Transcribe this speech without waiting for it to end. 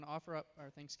offer up our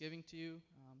thanksgiving to you,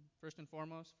 first and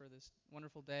foremost, for this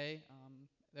wonderful day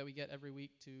that we get every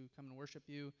week to come and worship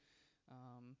you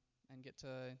and get to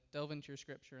delve into your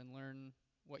scripture and learn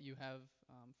what you have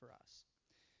for us.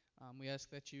 We ask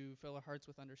that you fill our hearts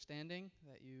with understanding,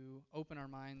 that you open our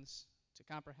minds to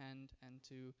comprehend and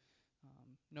to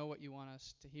know what you want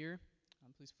us to hear.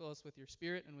 Please fill us with your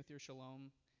spirit and with your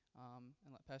shalom,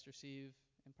 and let Pastor Steve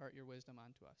impart your wisdom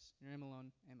onto us. In your name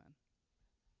alone, amen.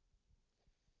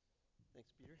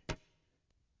 Thanks, Peter.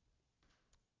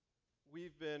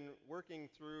 We've been working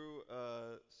through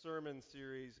a sermon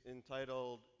series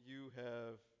entitled You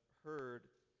Have Heard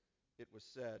It Was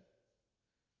Said.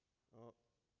 Oh,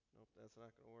 nope, that's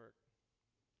not going to work.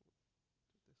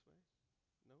 Do it this way?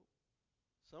 Nope.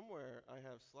 Somewhere I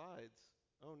have slides.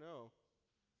 Oh, no.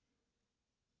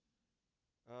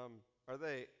 Are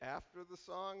they after the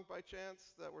song by chance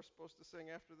that we're supposed to sing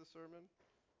after the sermon?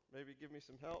 Maybe give me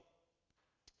some help.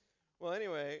 Well,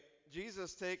 anyway,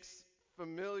 Jesus takes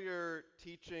familiar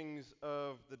teachings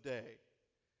of the day,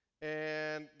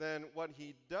 and then what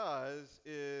he does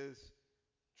is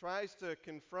tries to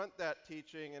confront that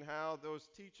teaching and how those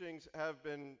teachings have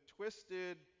been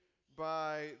twisted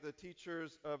by the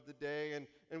teachers of the day,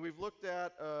 and we've looked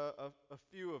at a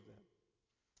few of them.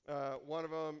 One of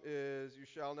them is you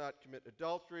shall not commit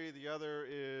adultery. The other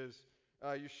is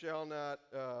you shall not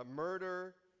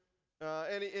murder.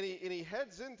 And he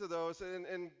heads into those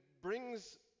and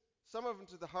brings some of them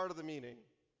to the heart of the meaning.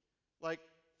 Like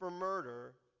for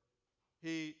murder,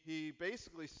 he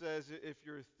basically says if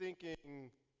you're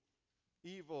thinking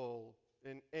evil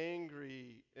and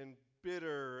angry and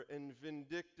bitter and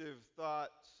vindictive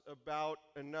thoughts about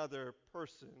another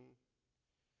person,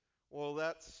 well,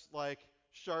 that's like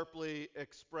sharply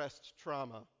expressed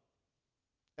trauma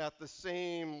at the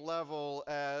same level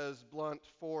as blunt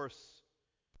force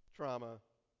trauma.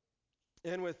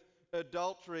 And with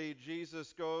adultery,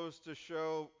 Jesus goes to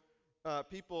show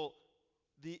people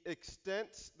the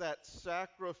extent that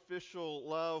sacrificial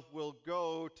love will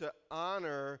go to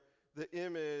honor the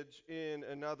image in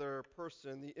another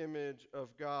person, the image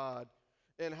of God,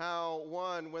 and how,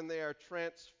 one, when they are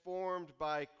transformed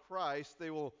by Christ, they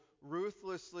will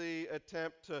ruthlessly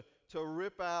attempt to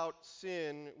rip out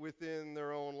sin within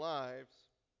their own lives.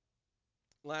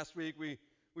 Last week, we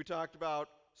talked about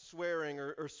swearing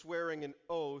or swearing an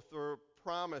oath or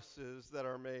promises that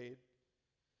are made,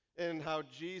 and how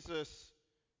Jesus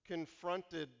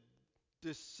confronted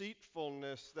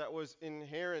deceitfulness that was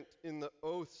inherent in the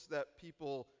oaths that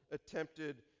people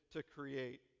attempted to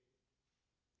create,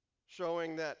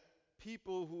 showing that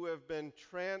people who have been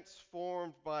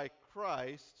transformed by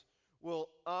Christ will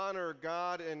honor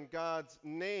God and God's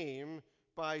name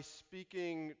by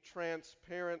speaking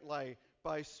transparently,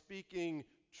 by speaking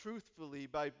truthfully,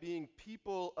 by being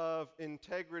people of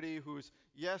integrity whose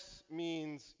yes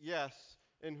means yes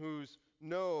and whose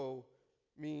no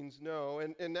means no.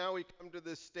 And now we come to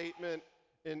this statement,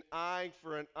 an eye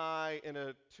for an eye and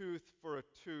a tooth for a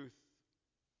tooth.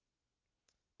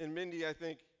 And Mindy, I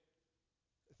think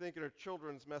in her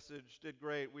children's message did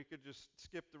great. We could just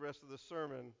skip the rest of the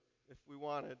sermon if we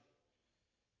wanted.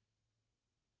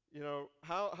 You know,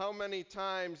 how many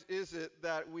times is it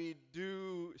that we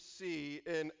do see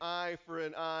an eye for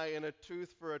an eye and a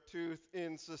tooth for a tooth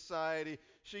in society?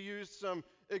 She used some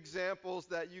examples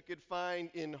that you could find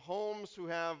in homes who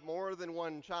have more than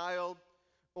one child,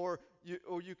 or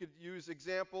you could use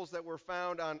examples that were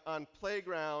found on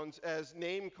playgrounds as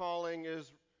name calling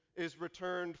is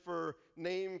returned for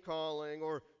name calling,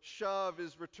 or shove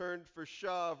is returned for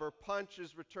shove, or punch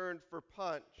is returned for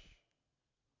punch.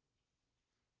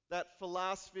 That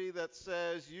philosophy that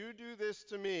says, you do this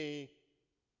to me,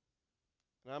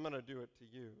 and I'm going to do it to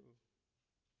you.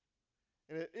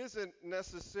 And it isn't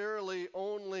necessarily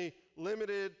only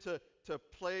limited to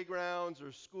playgrounds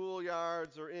or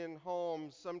schoolyards or in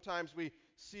homes. Sometimes we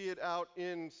see it out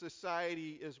in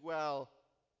society as well.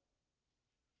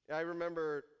 I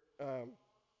remember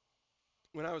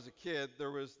when I was a kid,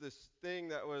 there was this thing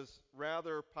that was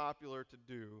rather popular to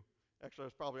do. Actually, I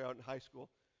was probably out in high school.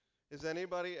 Has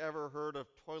anybody ever heard of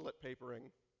toilet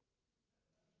papering?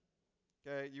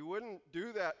 Okay, you wouldn't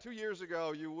do that. 2 years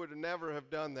ago, you would never have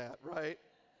done that, right?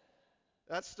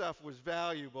 That stuff was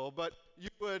valuable, but you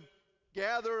would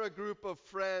gather a group of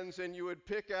friends and you would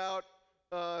pick out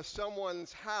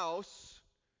someone's house,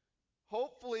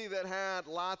 hopefully that had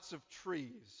lots of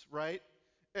trees, right?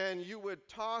 And you would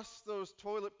toss those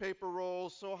toilet paper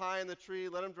rolls so high in the tree,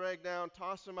 let them drag down,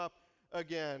 toss them up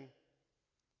again.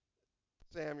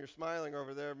 Sam, you're smiling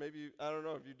over there. Maybe, I don't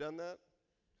know, have you done that?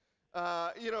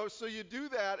 So you do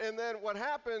that, and then what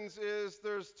happens is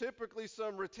there's typically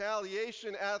some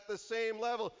retaliation at the same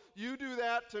level. You do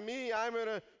that to me, I'm going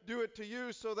to do it to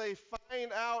you. So they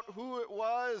find out who it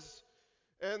was,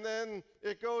 and then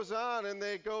it goes on, and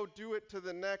they go do it to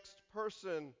the next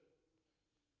person.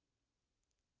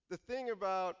 The thing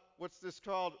about what's this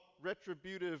called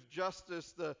retributive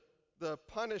justice, the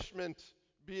punishment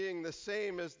being the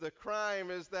same as the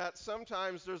crime, is that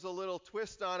sometimes there's a little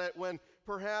twist on it when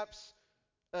perhaps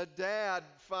a dad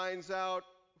finds out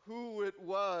who it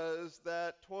was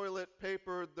that toilet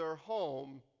papered their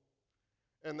home,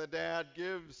 and the dad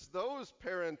gives those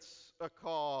parents a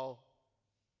call,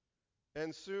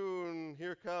 and soon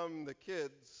here come the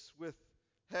kids with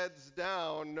heads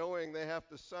down, knowing they have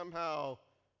to somehow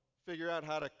figure out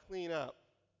how to clean up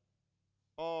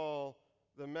all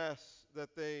the mess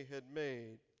that they had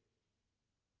made.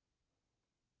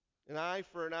 An eye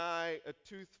for an eye, a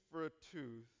tooth for a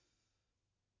tooth.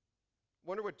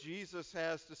 Wonder what Jesus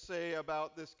has to say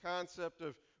about this concept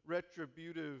of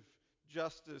retributive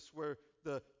justice, where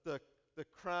the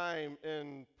crime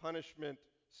and punishment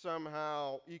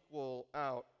somehow equal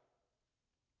out.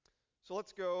 So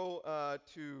let's go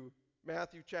to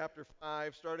Matthew chapter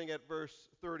 5, starting at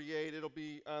verse 38. It'll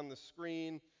be on the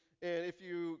screen. And if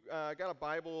you got a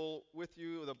Bible with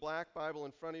you, the black Bible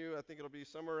in front of you, I think it'll be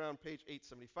somewhere around page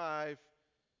 875.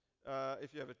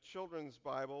 If you have a children's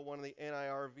Bible, one of the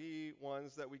NIRV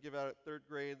ones that we give out at third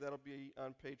grade, that'll be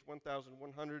on page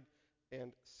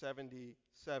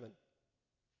 1177.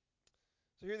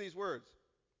 So hear these words.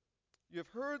 You have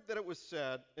heard that it was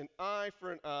said, an eye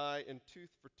for an eye and tooth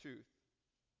for tooth.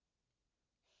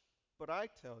 But I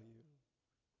tell you,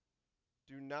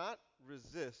 do not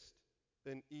resist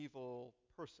an evil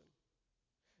person.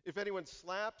 If anyone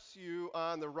slaps you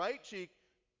on the right cheek,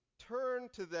 turn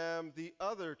to them the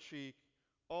other cheek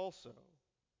also.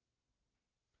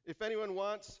 If anyone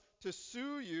wants to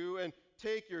sue you and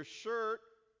take your shirt,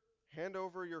 hand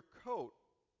over your coat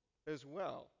as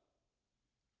well.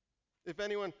 If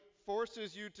anyone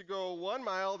forces you to go 1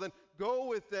 mile, then go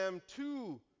with them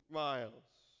 2 miles.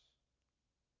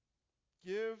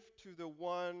 Give to the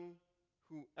one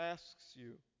who asks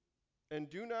you, and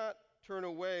do not turn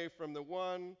away from the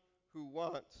one who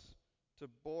wants to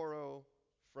borrow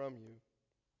from you.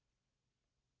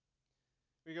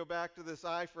 We go back to this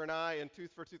eye for an eye and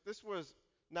tooth for tooth. This was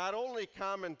not only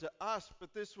common to us,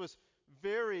 but this was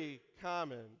very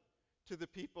common to the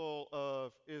people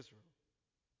of Israel.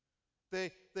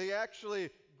 They actually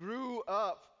grew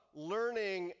up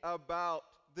learning about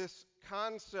this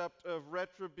concept of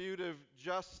retributive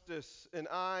justice, an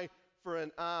eye for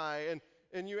an eye.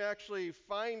 And you actually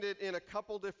find it in a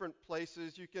couple different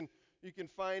places. You can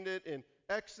find it in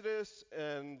Exodus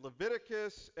and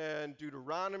Leviticus and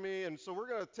Deuteronomy. And so we're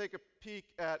going to take a peek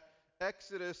at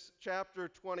Exodus chapter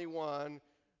 21,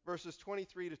 verses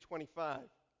 23 to 25.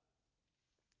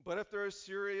 But if there is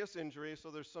serious injury, so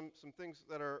there's some things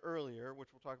that are earlier, which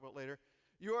we'll talk about later,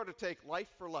 you are to take life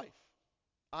for life,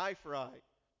 eye for eye,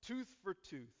 tooth for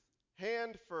tooth,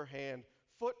 hand for hand,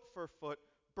 foot for foot,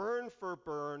 burn for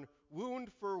burn,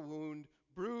 wound for wound,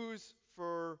 bruise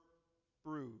for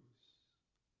bruise.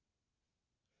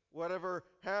 Whatever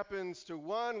happens to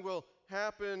one will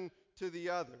happen to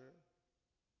the other.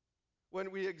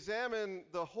 When we examine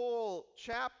the whole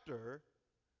chapter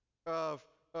of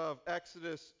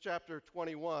Exodus chapter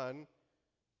 21,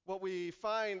 what we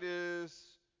find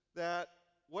is that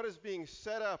what is being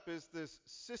set up is this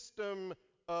system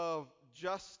of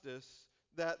justice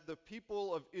that the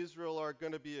people of Israel are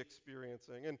going to be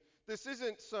experiencing. And this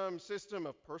isn't some system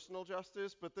of personal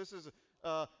justice, but this is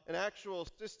an actual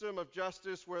system of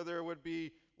justice where there would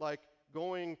be like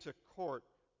going to court,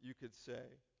 you could say.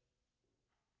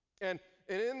 And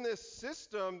in this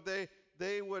system,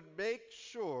 they would make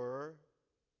sure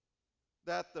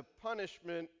that the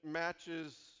punishment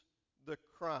matches the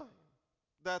crime,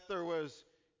 that there was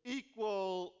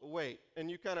equal weight. And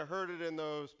you kind of heard it in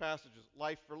those passages,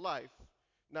 life for life,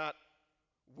 not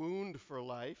wound for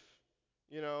life,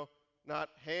 not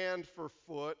hand for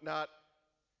foot, not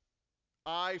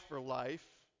eye for life,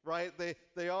 right?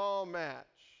 They all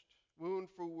matched, wound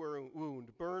for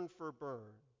wound, burn for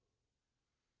burn.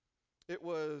 It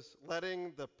was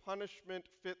letting the punishment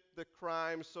fit the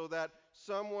crime so that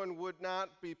someone would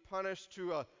not be punished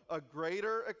to a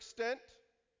greater extent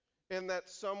and that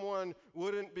someone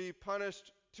wouldn't be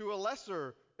punished to a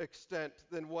lesser extent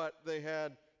than what they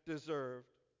had deserved.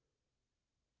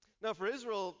 Now, for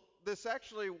Israel, this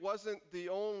actually wasn't the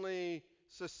only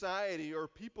society or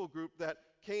people group that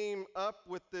came up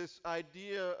with this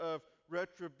idea of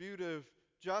retributive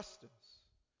justice.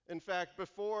 In fact,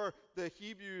 before the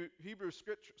Hebrew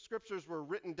scriptures were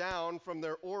written down from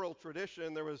their oral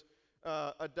tradition, there was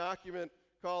a document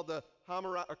called the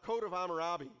Code of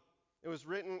Hammurabi. It was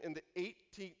written in the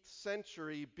 18th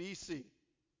century BC.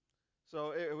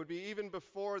 So it would be even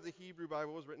before the Hebrew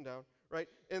Bible was written down, right?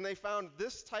 And they found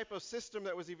this type of system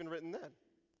that was even written then.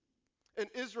 And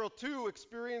Israel, too,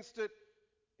 experienced it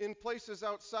in places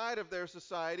outside of their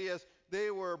society as they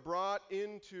were brought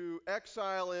into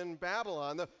exile in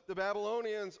Babylon. The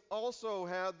Babylonians also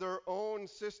had their own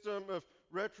system of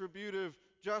retributive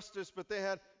justice, but they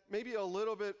had maybe a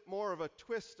little bit more of a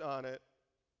twist on it,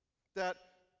 that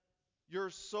your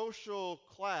social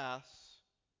class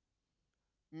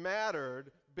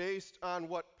mattered based on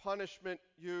what punishment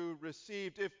you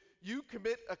received. If you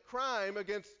commit a crime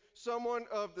against someone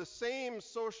of the same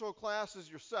social class as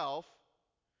yourself,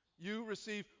 you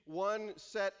receive one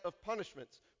set of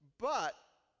punishments. But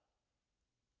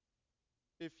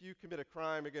if you commit a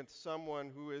crime against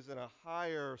someone who is in a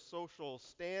higher social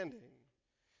standing,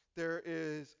 there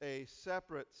is a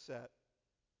separate set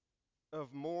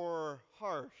of more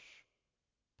harsh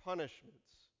punishments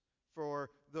for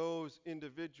those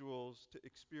individuals to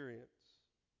experience.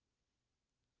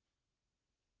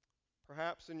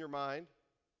 Perhaps in your mind,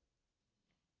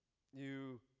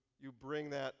 you bring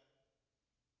that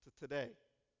to today.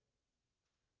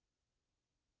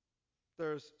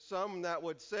 There's some that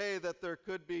would say that there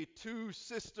could be two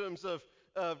systems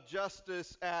of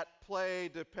justice at play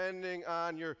depending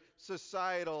on your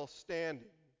societal standing.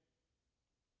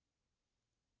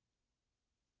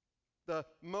 The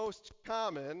most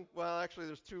common, well, actually,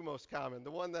 there's two most common.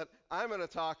 The one that I'm going to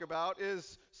talk about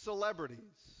is celebrities.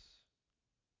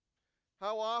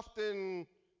 How often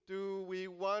do we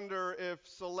wonder if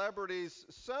celebrities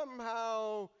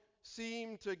somehow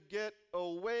seem to get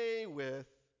away with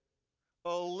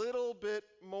a little bit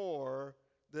more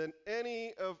than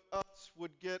any of us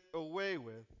would get away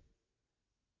with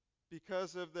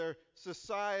because of their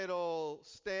societal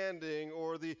standing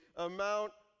or the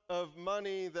amount of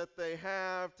money that they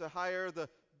have to hire the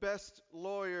best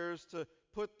lawyers to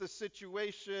put the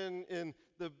situation in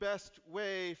the best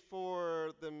way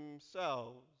for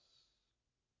themselves?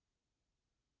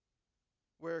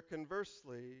 Where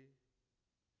conversely,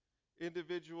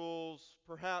 individuals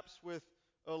perhaps with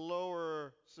a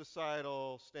lower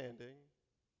societal standing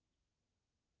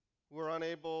who are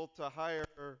unable to hire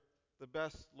the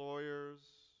best lawyers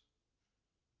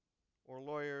or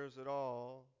lawyers at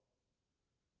all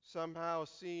somehow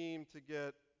seem to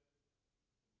get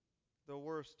the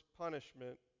worst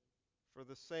punishment for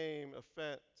the same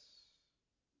offense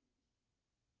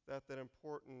that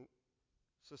important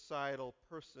societal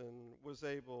person was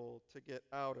able to get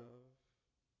out of.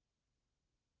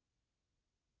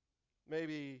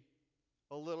 Maybe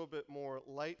a little bit more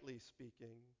lightly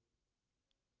speaking,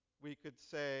 we could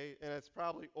say, and it's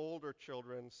probably older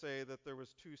children, say that there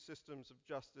was two systems of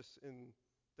justice in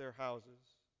their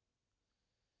houses.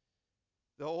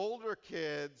 The older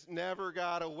kids never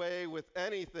got away with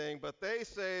anything, but they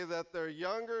say that their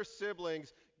younger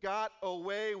siblings got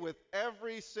away with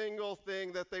every single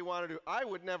thing that they wanted to do. I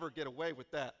would never get away with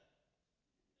that.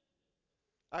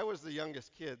 I was the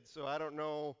youngest kid, so I don't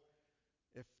know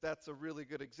if that's a really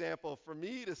good example for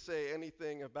me to say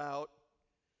anything about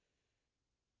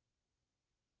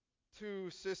two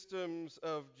systems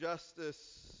of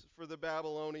justice for the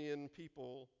Babylonian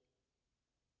people.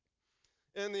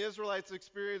 And the Israelites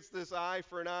experienced this eye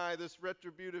for an eye, this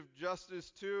retributive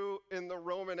justice too in the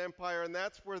Roman Empire, and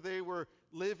that's where they were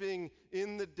living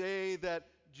in the day that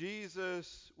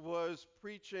Jesus was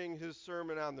preaching his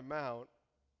Sermon on the Mount.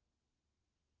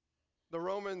 The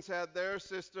Romans had their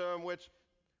system, which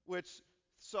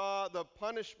saw the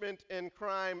punishment and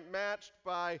crime matched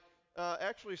by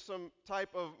actually some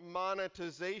type of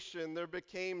monetization. There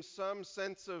became some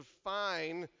sense of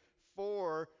fine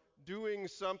for doing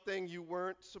something you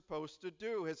weren't supposed to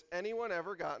do. Has anyone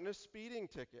ever gotten a speeding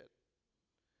ticket?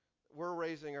 We're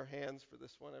raising our hands for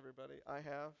this one, everybody. I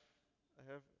have.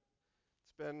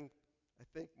 It's been, I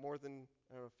think, more than,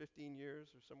 15 years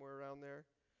or somewhere around there.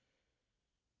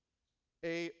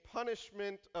 A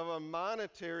punishment of a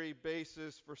monetary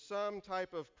basis for some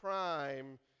type of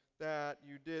crime that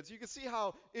you did. So you can see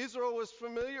how Israel was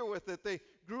familiar with it. They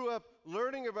grew up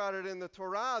learning about it in the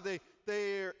Torah.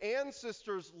 Their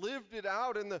ancestors lived it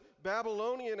out in the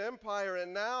Babylonian Empire,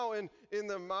 and now in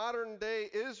the modern day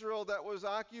Israel that was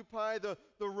occupied the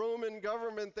Roman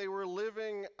government, they were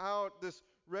living out this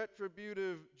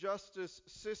retributive justice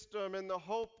system, and the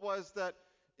hope was that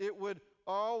it would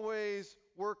always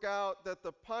work out that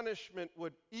the punishment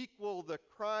would equal the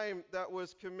crime that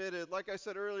was committed. Like I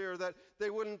said earlier, that they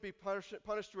wouldn't be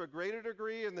punished to a greater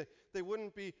degree and they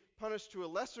wouldn't be punished to a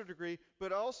lesser degree,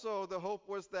 but also the hope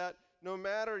was that no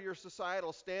matter your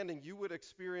societal standing, you would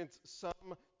experience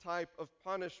some type of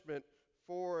punishment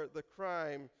for the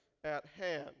crime at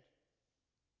hand.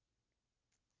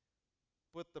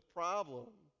 But the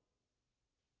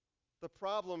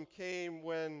problem came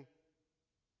when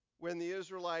the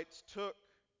Israelites took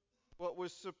what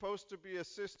was supposed to be a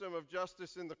system of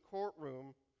justice in the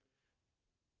courtroom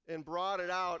and brought it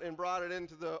out and brought it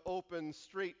into the open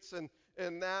streets.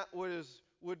 And that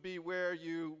would be where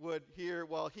you would hear,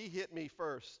 well, he hit me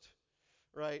first,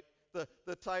 right?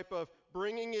 The type of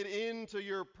bringing it into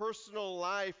your personal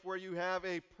life where you have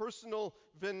a personal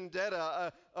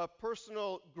vendetta, a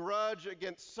personal grudge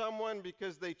against someone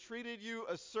because they treated you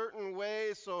a certain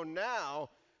way. So now,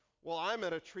 well, I'm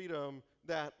going to treat them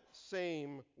that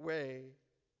same way.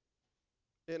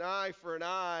 An eye for an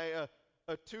eye,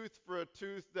 a tooth for a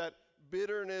tooth, that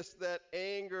bitterness, that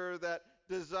anger, that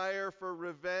desire for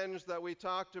revenge that we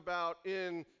talked about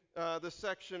in the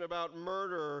section about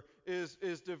murder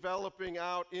is developing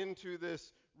out into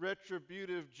this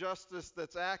retributive justice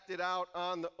that's acted out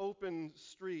on the open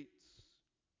streets.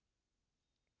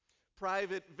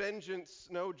 Private vengeance,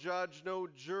 no judge, no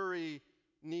jury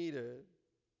needed.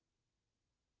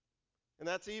 And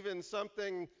that's even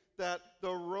something that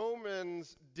the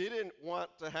Romans didn't want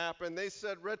to happen. They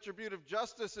said retributive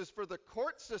justice is for the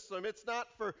court system. It's not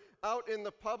for out in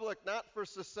the public, not for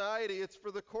society. It's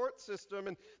for the court system.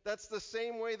 And that's the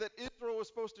same way that Israel was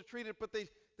supposed to treat it, but they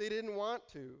didn't want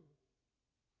to.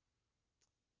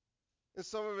 And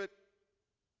some of it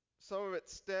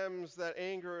stems, that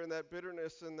anger and that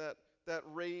bitterness and that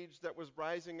rage that was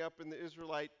rising up in the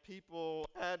Israelite people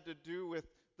had to do with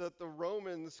that the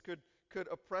Romans could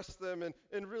oppress them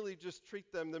and really just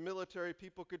treat them. The military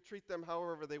people could treat them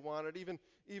however they wanted.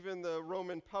 Even the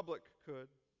Roman public could.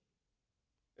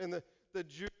 And the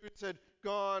Jews had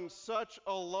gone such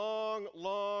a long,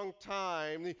 long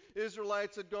time. The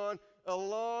Israelites had gone a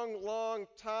long, long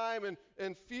time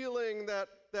and feeling that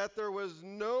there was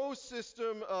no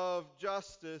system of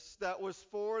justice that was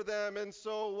for them. And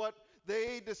so what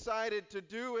they decided to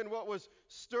do and what was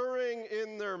stirring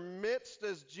in their midst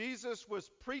as Jesus was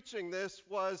preaching this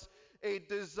was a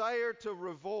desire to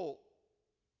revolt.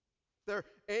 Their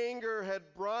anger had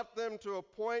brought them to a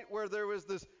point where there was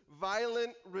this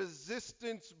violent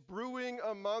resistance brewing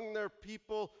among their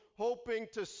people, hoping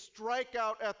to strike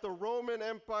out at the Roman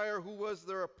Empire who was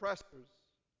their oppressors.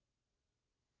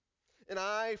 An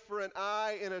eye for an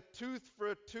eye and a tooth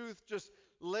for a tooth, just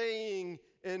laying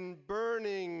and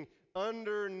burning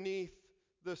underneath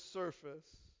the surface.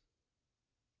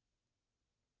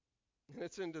 And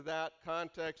it's into that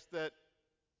context that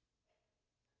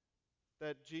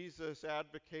Jesus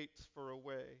advocates for a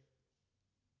way.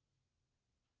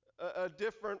 A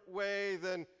different way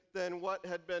than what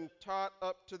had been taught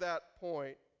up to that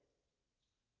point.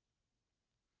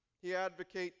 He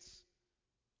advocates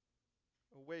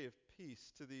a way of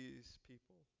peace to these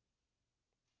people,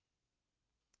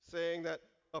 saying that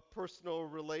a personal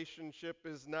relationship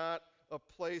is not a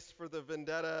place for the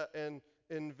vendetta and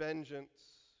vengeance.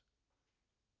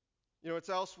 You know, it's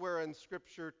elsewhere in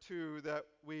Scripture, too, that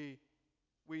we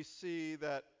see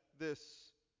that this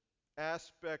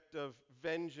aspect of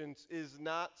vengeance is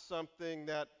not something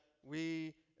that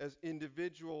we as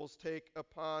individuals take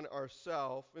upon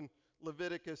ourselves. In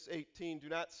Leviticus 18, do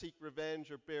not seek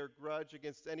revenge or bear grudge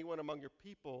against anyone among your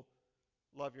people.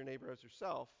 Love your neighbor as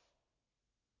yourself.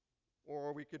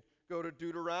 Or we could go to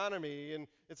Deuteronomy, and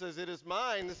it says, it is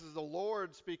mine, this is the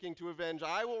Lord speaking, to avenge.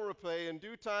 I will repay. In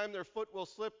due time their foot will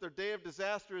slip, their day of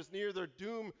disaster is near, their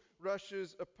doom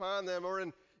rushes upon them. Or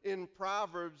in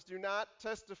Proverbs, do not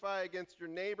testify against your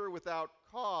neighbor without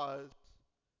cause.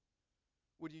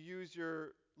 Would you use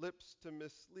your lips to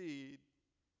mislead?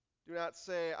 Do not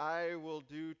say, I will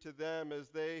do to them as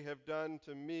they have done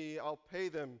to me. I'll pay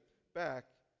them back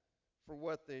for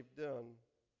what they've done.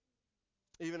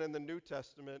 Even in the New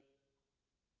Testament,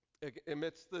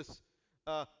 amidst this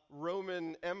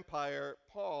Roman Empire,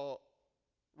 Paul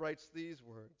writes these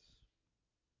words.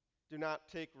 Do not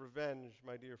take revenge,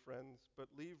 my dear friends, but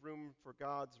leave room for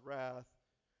God's wrath.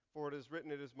 For it is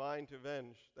written, it is mine to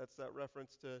avenge. That's that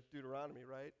reference to Deuteronomy,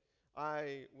 right?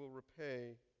 I will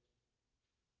repay,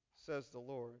 says the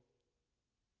Lord.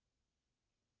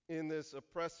 In this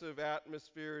oppressive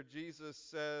atmosphere, Jesus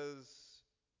says,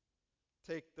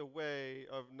 take the way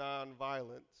of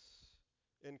nonviolence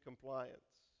in compliance.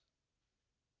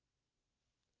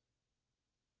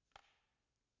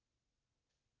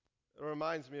 It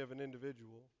reminds me of an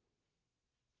individual,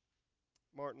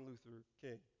 Martin Luther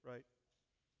King, right?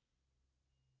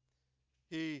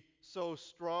 He so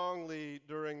strongly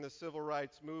during the civil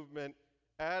rights movement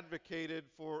advocated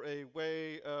for a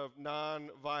way of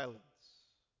nonviolence,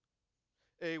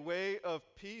 a way of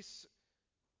peace,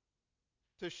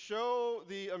 to show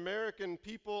the American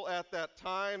people at that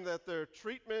time that their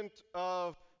treatment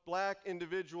of black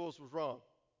individuals was wrong.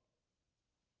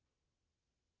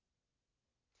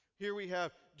 Here we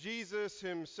have Jesus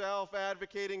himself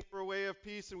advocating for a way of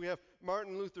peace, and we have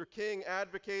Martin Luther King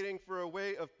advocating for a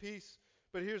way of peace.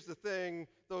 But here's the thing,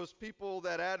 those people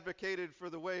that advocated for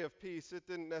the way of peace, it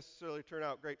didn't necessarily turn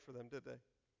out great for them, did they?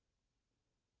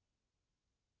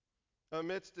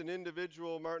 Amidst an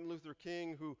individual, Martin Luther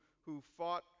King, who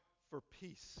fought for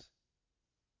peace,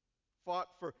 fought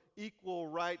for equal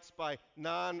rights by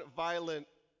nonviolent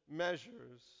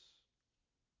measures,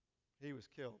 he was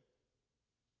killed.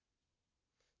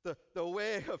 The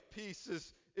way of peace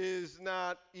is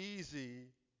not easy.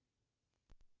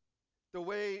 The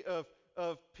way of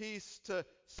peace, to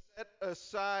set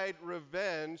aside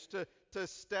revenge, to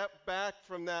step back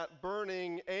from that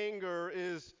burning anger,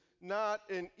 is not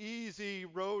an easy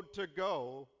road to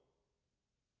go.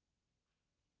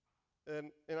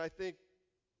 And I think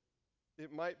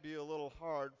it might be a little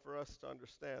hard for us to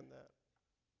understand that.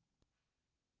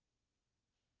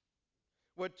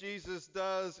 What Jesus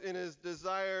does in his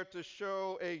desire to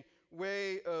show a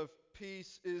way of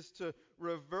peace is to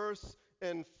reverse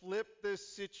and flip this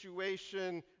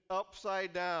situation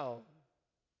upside down.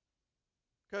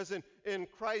 Because in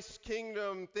Christ's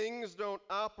kingdom, things don't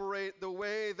operate the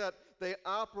way that they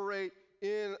operate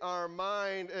in our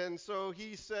mind. And so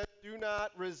he said, do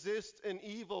not resist an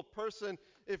evil person.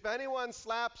 If anyone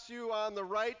slaps you on the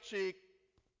right cheek,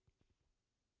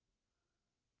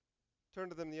 turn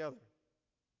to them the other.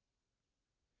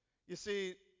 You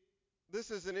see,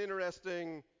 this is an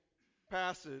interesting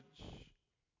passage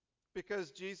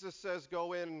because Jesus says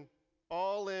go in,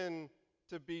 all in,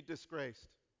 to be disgraced.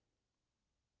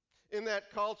 In that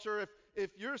culture, if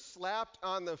you're slapped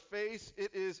on the face,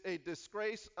 it is a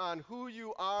disgrace on who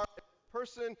you are as a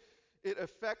person. It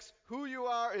affects who you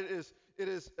are. It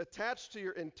is attached to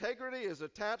your integrity, is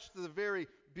attached to the very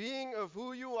being of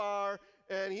who you are.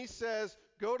 And he says,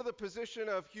 go to the position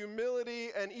of humility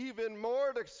and even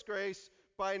more disgrace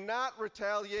by not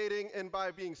retaliating and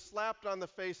by being slapped on the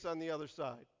face on the other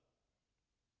side.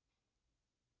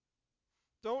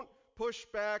 Don't push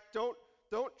back. Don't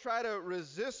try to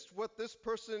resist what this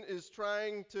person is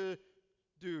trying to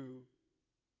do.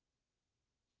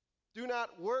 Do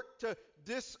not work to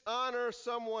dishonor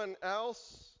someone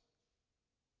else,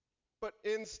 but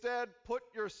instead put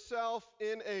yourself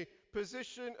in a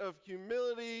position of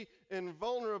humility and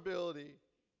vulnerability.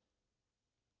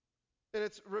 And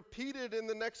it's repeated in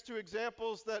the next two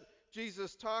examples that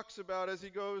Jesus talks about as he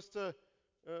goes to,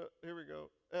 here we go,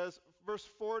 as verse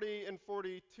 40 and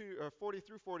 42, or 40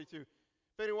 through 42. If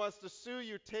anyone wants to sue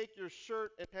you, take your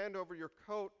shirt and hand over your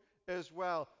coat as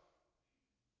well.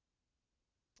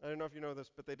 I don't know if you know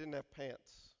this, but they didn't have pants.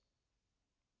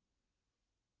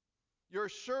 Your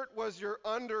shirt was your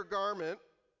undergarment.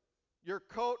 Your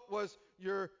coat was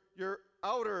your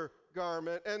outer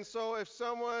garment. And so if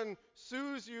someone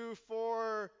sues you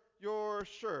for your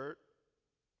shirt,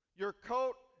 your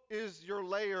coat is your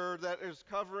layer that is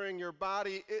covering your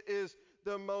body. It is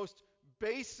the most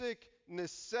basic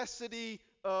necessity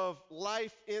of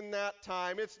life in that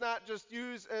time. It's not just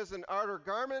used as an outer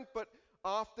garment, but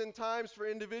oftentimes for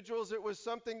individuals it was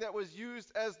something that was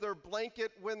used as their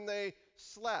blanket when they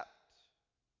slept.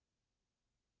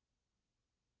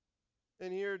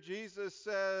 And here Jesus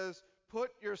says, put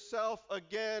yourself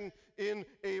again in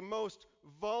a most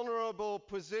vulnerable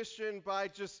position by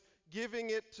just giving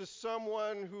it to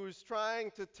someone who's trying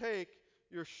to take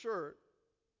your shirt.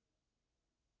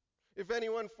 If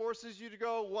anyone forces you to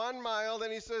go 1 mile,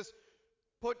 then he says,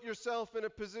 put yourself in a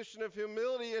position of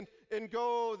humility and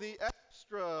go the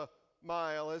extra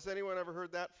mile. Has anyone ever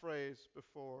heard that phrase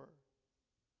before?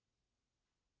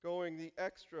 Going the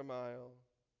extra mile.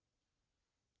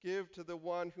 Give to the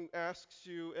one who asks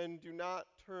you, and do not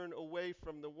turn away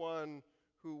from the one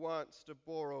who wants to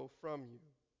borrow from you.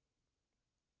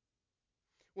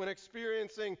 When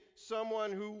experiencing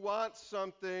someone who wants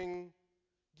something,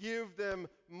 give them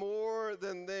more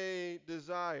than they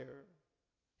desire.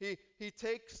 He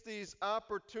takes these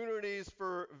opportunities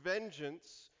for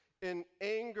vengeance and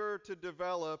anger to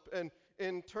develop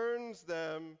and turns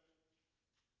them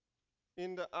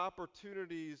into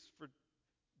opportunities for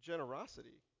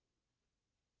generosity.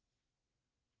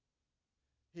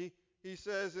 He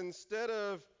says instead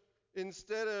of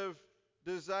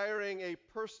desiring a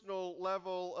personal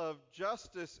level of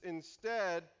justice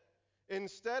instead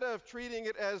of treating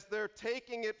it as they're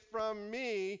taking it from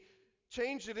me,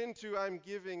 change it into I'm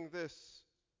giving this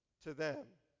to them.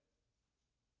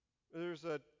 There's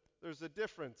a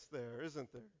difference there,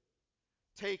 isn't there?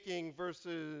 Taking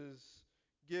versus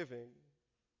giving.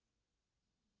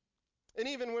 And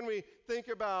even when we think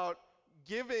about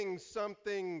giving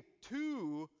something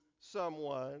to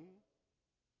someone,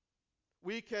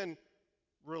 we can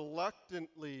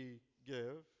reluctantly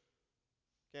give,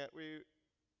 can't we?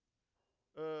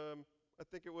 I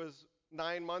think it was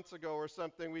 9 months ago or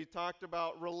something, we talked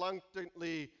about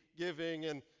reluctantly giving,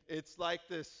 and it's like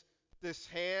this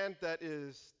hand that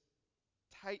is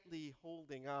tightly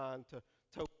holding on to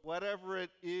whatever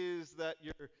it is that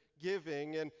you're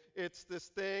giving. And it's this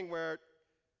thing where,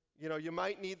 you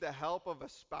might need the help of a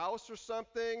spouse or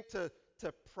something to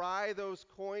pry those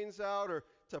coins out or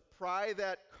to pry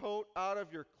that coat out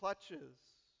of your clutches.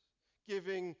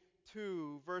 Giving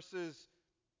to versus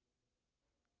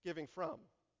giving from.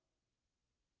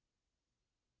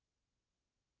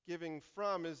 Giving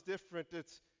from is different.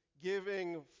 It's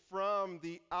giving from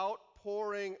the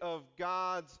outpouring of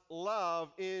God's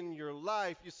love in your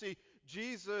life. You see,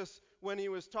 Jesus, when he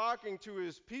was talking to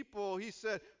his people, he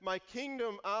said, my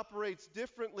kingdom operates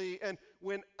differently, and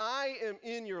when I am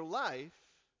in your life,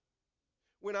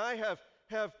 when I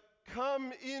have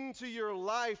come into your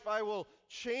life, I will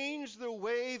change the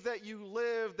way that you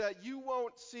live, that you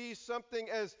won't see something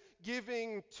as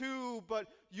giving to, but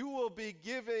you will be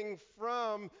giving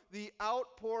from the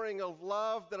outpouring of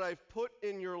love that I've put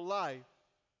in your life.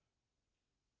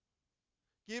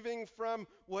 Giving from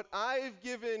what I've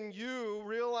given you,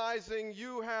 realizing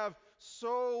you have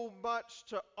so much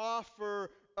to offer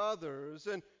others.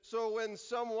 And so when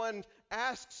someone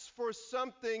asks for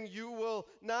something, you will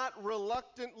not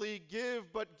reluctantly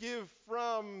give, but give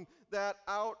from that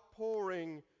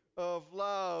outpouring of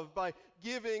love by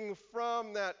giving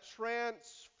from that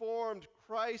transformed,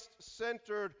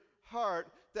 Christ-centered heart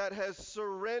that has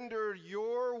surrendered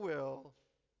your will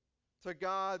to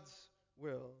God's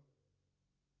will.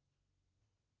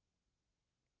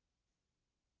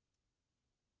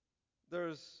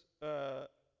 There's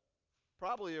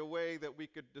probably a way that we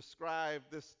could describe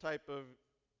this type of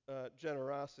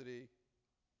generosity.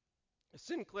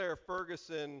 Sinclair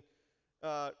Ferguson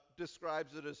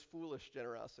describes it as foolish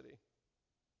generosity.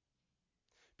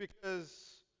 Because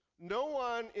no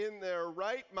one in their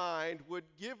right mind would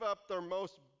give up their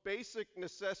most basic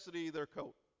necessity, their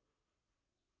coat.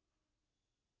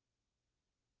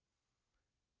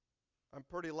 I'm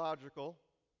pretty logical.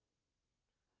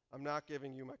 I'm not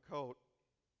giving you my coat,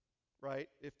 right?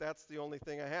 If that's the only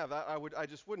thing I have, I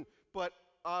just wouldn't. But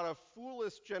out of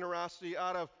foolish generosity,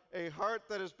 out of a heart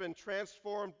that has been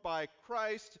transformed by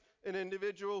Christ, an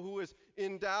individual who is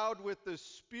endowed with the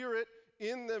Spirit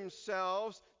in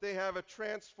themselves, they have a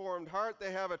transformed heart,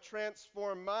 they have a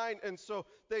transformed mind, and so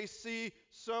they see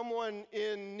someone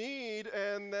in need,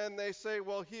 and then they say,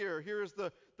 well, here's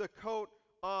the coat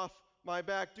off my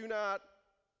back. Do not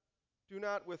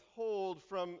withhold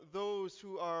from those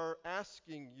who are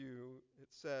asking you, it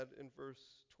said in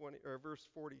verse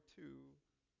 42.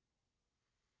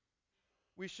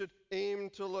 We should aim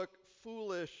to look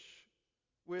foolish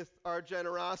with our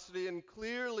generosity, and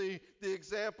clearly the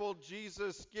example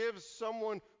Jesus gives,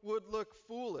 someone would look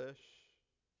foolish.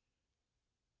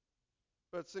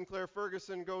 But Sinclair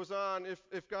Ferguson goes on,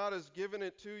 if God has given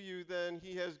it to you, then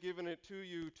he has given it to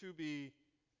you to be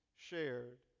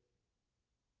shared.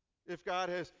 If God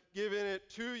has given it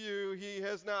to you, he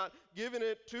has not given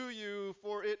it to you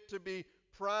for it to be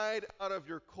pried out of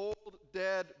your cold,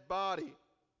 dead body.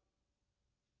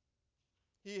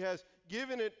 He has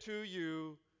given it to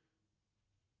you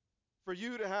for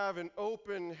you to have an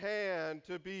open hand,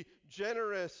 to be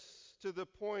generous to the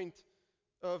point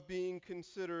of being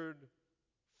considered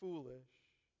foolish.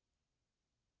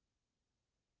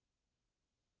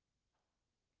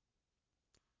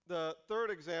 The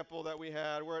third example that we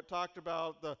had, where it talked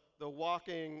about the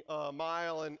walking a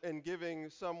mile and giving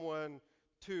someone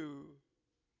two,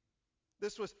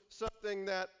 this was something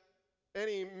that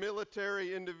any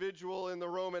military individual in the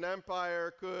Roman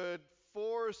Empire could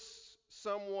force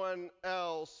someone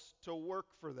else to work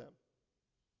for them.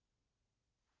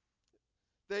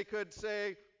 They could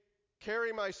say,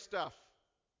 carry my stuff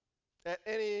at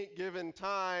any given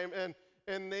time,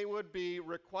 and they would be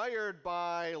required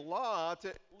by law to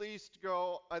at least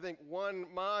go, I think, 1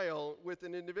 mile with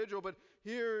an individual. But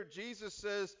here Jesus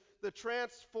says the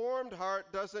transformed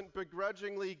heart doesn't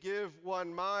begrudgingly give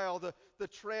 1 mile. The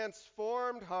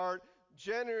transformed heart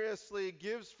generously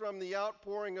gives from the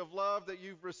outpouring of love that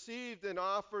you've received and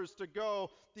offers to go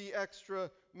the extra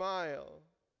mile.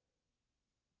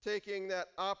 Taking that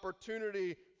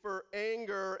opportunity for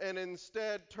anger and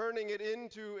instead turning it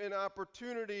into an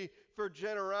opportunity for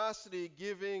generosity,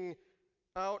 giving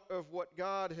out of what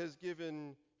God has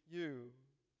given you.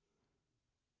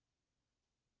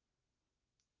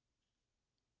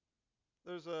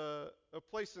 There's a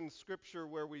place in Scripture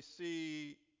where we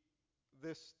see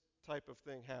this type of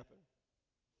thing happen.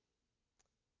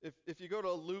 If you go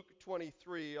to Luke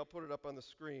 23, I'll put it up on the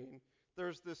screen,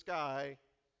 there's this guy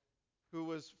who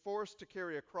was forced to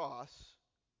carry a cross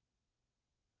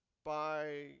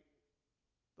by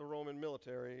the Roman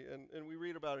military, and we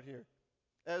read about it here.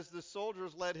 As the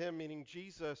soldiers led him, meaning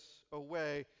Jesus,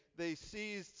 away, they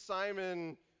seized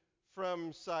Simon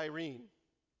from Cyrene.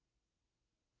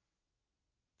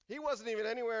 He wasn't even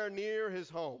anywhere near his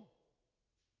home.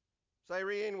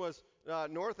 Cyrene was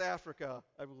North Africa,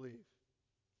 I believe.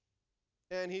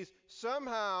 And he's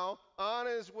somehow on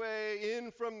his way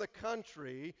in from the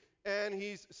country, and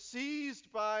he's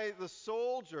seized by the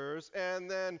soldiers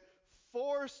and then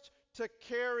forced to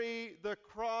carry the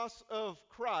cross of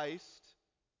Christ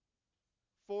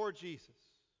for Jesus.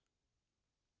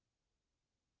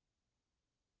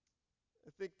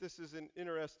 I think this is an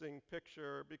interesting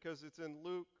picture because it's in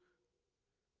Luke.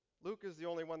 Luke is the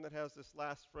only one that has this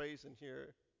last phrase in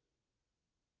here.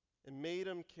 And made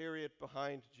him carry it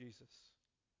behind Jesus.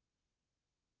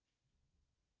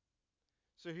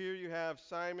 So here you have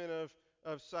Simon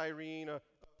of Cyrene, a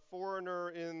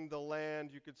foreigner in the land,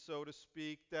 you could so to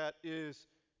speak, that is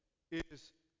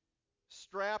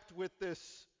strapped with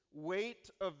this weight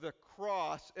of the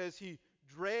cross as he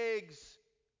drags,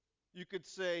 you could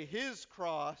say, his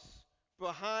cross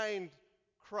behind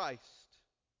Christ.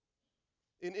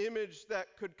 An image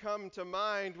that could come to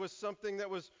mind was something that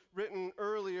was written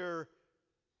earlier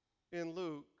in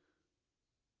Luke.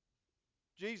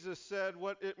 Jesus said,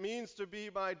 what it means to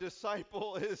be my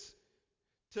disciple is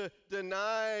to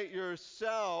deny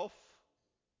yourself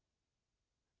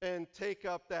and take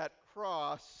up that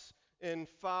cross and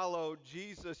follow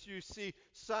Jesus. You see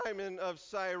Simon of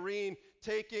Cyrene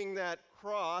taking that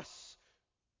cross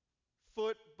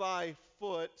foot by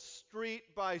foot, street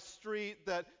by street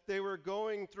that they were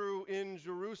going through in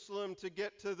Jerusalem to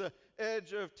get to the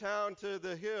edge of town, to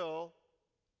the hill,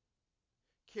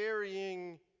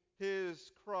 carrying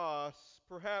his cross.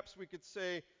 Perhaps we could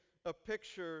say a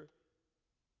picture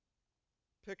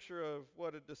of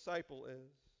what a disciple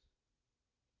is.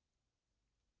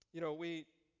 You know, we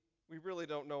really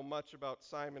don't know much about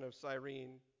Simon of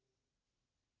Cyrene.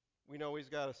 We know he's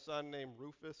got a son named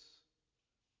Rufus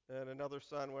and another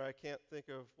son where I can't think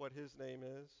of what his name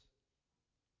is.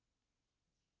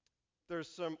 There's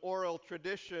some oral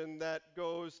tradition that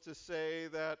goes to say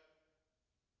that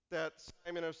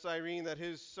Simon of Cyrene, that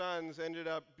his sons ended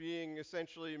up being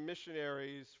essentially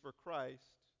missionaries for Christ.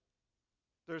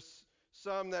 There's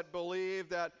some that believe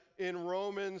that in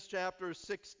Romans chapter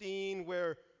 16,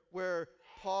 where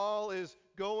Paul is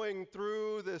going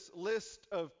through this list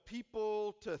of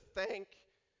people to thank,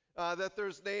 that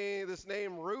there's this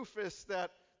name Rufus,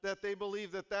 that they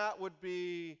believe that would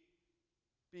be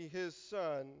his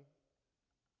son.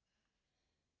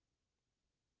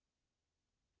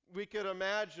 We could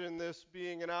imagine this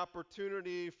being an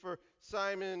opportunity for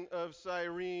Simon of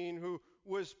Cyrene, who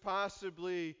was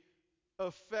possibly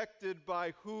affected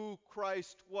by who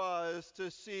Christ was, to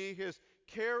see his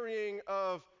carrying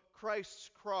of Christ's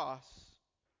cross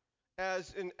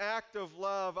as an act of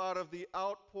love out of the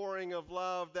outpouring of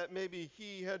love that maybe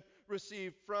he had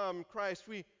received from Christ.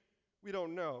 We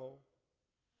don't know.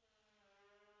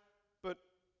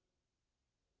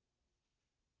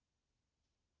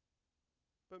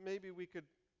 But maybe we could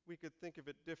think of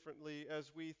it differently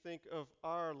as we think of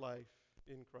our life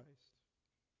in Christ.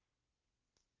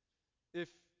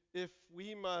 If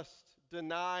we must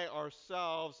deny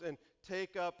ourselves and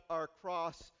take up our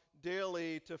cross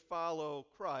daily to follow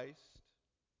Christ,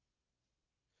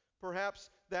 perhaps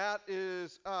that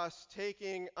is us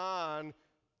taking on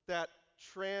that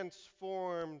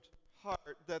transformed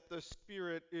heart that the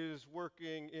Spirit is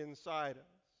working inside us.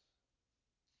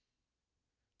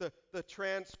 The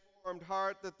transformed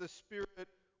heart that the Spirit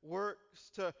works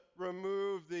to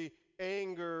remove the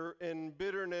anger and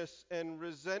bitterness and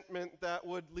resentment that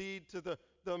would lead to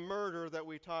the murder that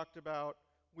we talked about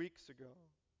weeks ago.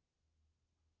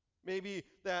 Maybe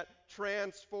that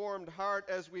transformed heart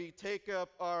as we take up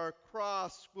our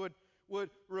cross would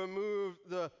remove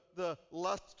the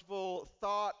lustful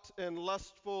thought and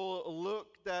lustful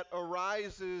look that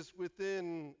arises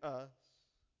within us.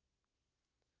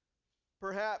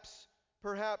 Perhaps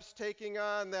taking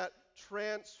on that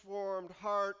transformed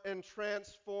heart and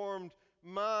transformed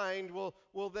mind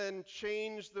will then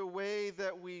change the way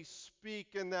that we speak,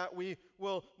 and that we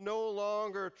will no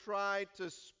longer try to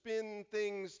spin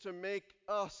things to make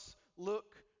us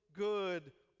look good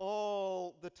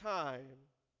all the time.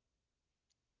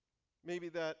 Maybe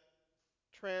that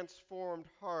transformed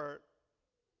heart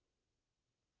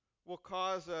will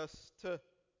cause us to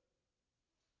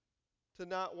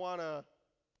not want to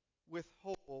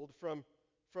withhold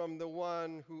from the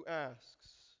one who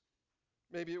asks.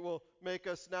 Maybe it will make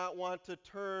us not want to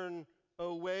turn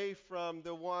away from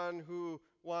the one who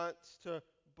wants to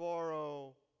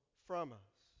borrow from us.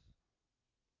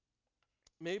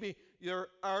 Maybe your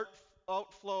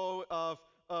outflow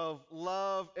of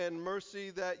love and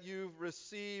mercy that you've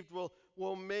received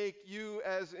will make you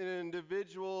as an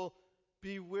individual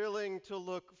be willing to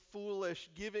look foolish,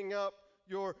 giving up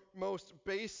your most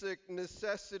basic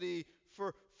necessity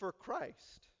for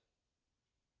Christ.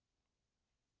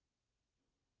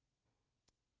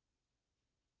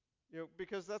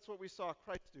 Because that's what we saw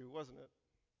Christ do, wasn't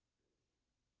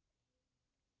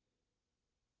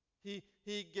it?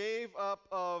 He gave up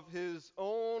of his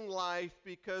own life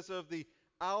because of the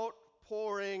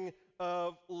outpouring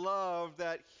of love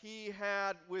that he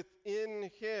had within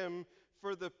him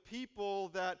for the people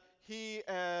that he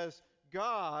as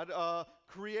God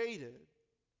created.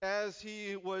 As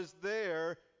he was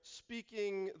there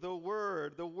speaking the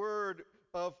word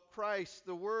of Christ,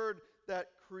 the word that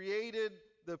created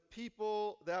the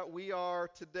people that we are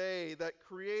today, that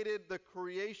created the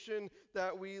creation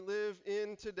that we live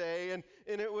in today. And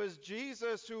it was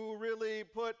Jesus who really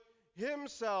put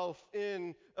himself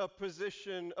in a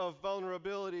position of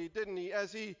vulnerability, didn't he?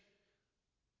 As he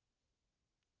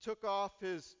took off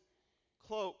his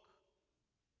cloak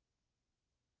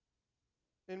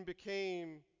and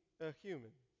became a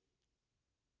human.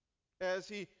 As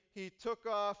he took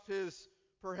off his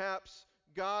perhaps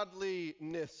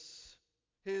godliness,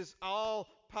 his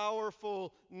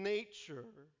all-powerful nature,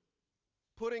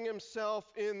 putting himself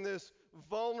in this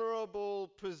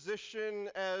vulnerable position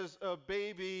as a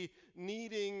baby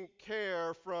needing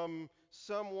care from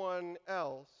someone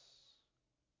else.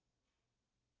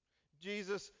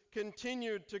 Jesus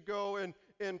continued to go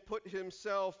and put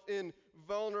himself in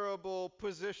vulnerable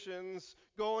positions,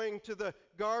 going to the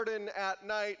garden at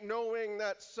night knowing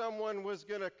that someone was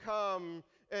going to come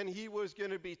and he was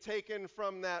going to be taken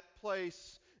from that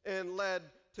place and led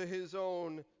to his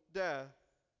own death.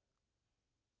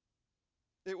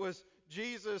 It was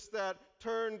Jesus that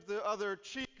turned the other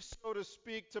cheek, so to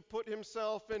speak, to put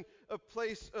himself in a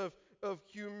place of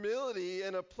humility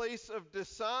and a place of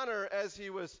dishonor as he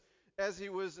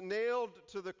was nailed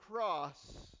to the cross,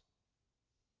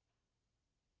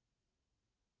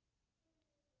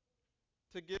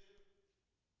 to give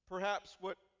perhaps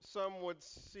what some would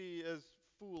see as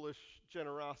foolish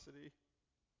generosity,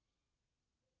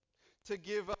 to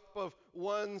give up of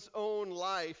one's own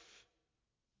life.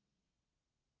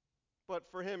 But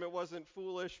for him it wasn't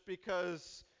foolish,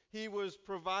 because he was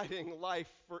providing life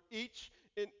for each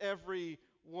and every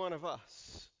one of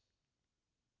us.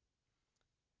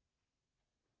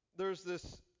 There's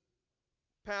this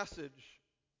passage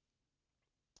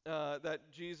that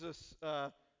Jesus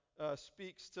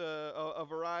speaks to a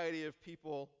variety of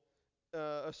people,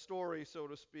 a story, so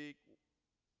to speak,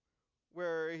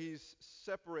 where he's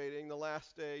separating, the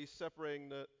last day, he's separating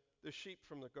the sheep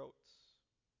from the goats.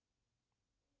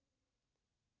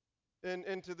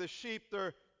 And to the sheep,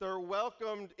 they're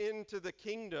welcomed into the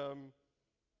kingdom,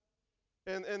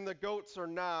 and the goats are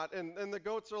not. And the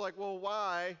goats are like, well,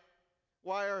 why?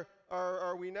 Why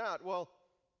are we not? Well,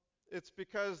 it's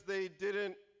because they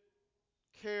didn't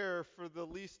care for the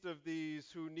least of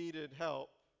these who needed help.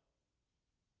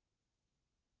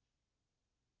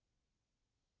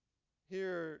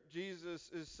 Here, Jesus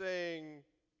is saying,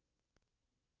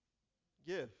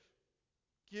 give.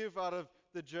 Give out of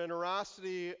the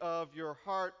generosity of your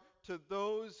heart to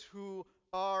those who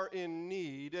are in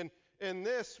need. And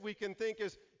this, we can think,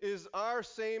 is our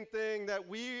same thing, that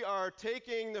we are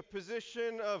taking the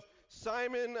position of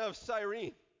Simon of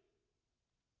Cyrene,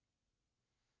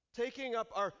 taking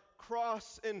up our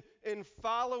cross and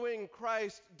following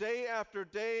Christ day after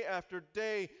day after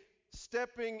day,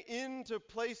 stepping into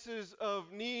places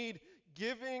of need,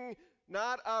 giving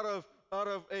not out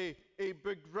of a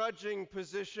begrudging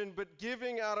position, but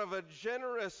giving out of a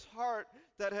generous heart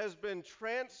that has been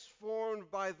transformed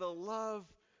by the love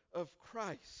of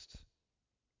Christ.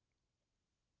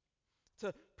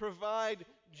 To provide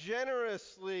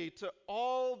generously to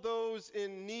all those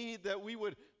in need, that we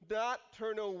would not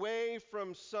turn away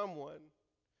from someone,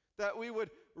 that we would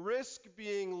risk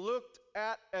being looked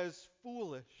at as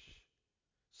foolish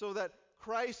so that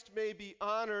Christ may be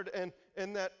honored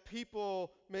and that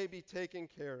people may be taken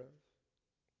care of.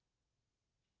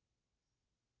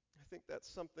 I think that's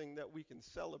something that we can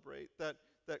celebrate, that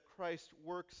Christ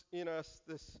works in us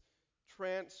this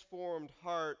transformed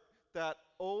heart that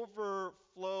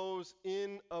overflows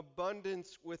in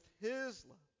abundance with His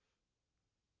love.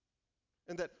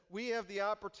 And that we have the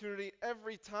opportunity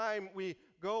every time we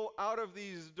go out of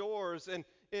these doors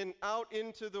and out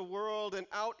into the world and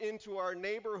out into our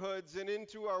neighborhoods and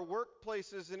into our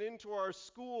workplaces and into our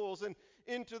schools and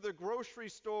into the grocery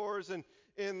stores and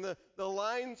in the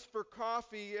lines for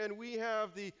coffee, and we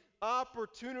have the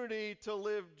opportunity to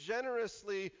live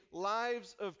generously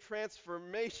lives of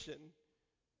transformation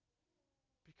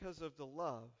because of the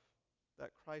love that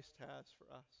Christ has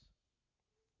for us.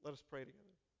 Let us pray together.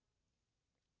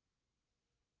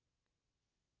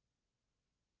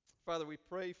 Father, we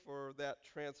pray for that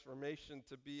transformation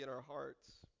to be in our hearts.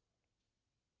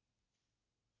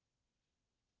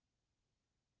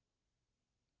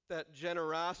 That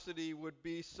generosity would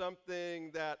be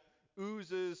something that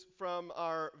oozes from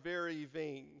our very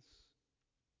veins.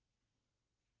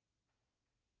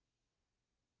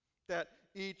 That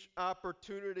each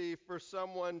opportunity for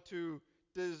someone to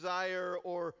desire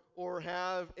or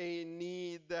have a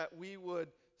need, that we would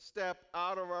step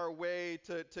out of our way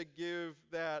to give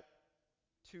that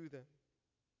to them.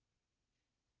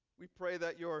 We pray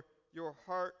that your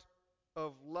heart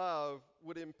of love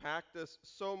would impact us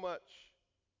so much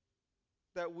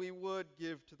that we would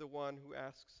give to the one who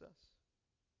asks us.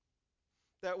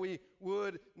 That we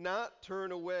would not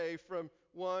turn away from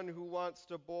one who wants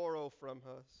to borrow from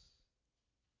us.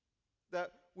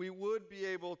 That we would be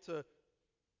able to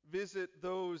visit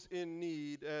those in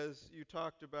need, as you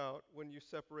talked about when you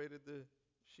separated the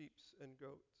sheep and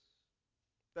goats.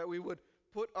 That we would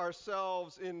put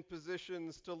ourselves in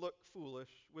positions to look foolish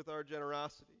with our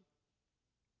generosity.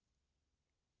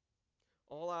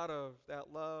 All out of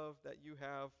that love that you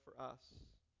have for us.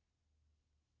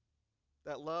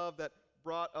 That love that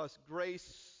brought us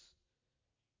grace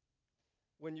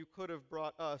when you could have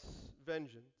brought us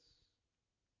vengeance.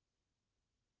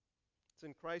 It's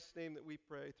in Christ's name that we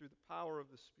pray through the power of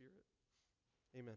the Spirit.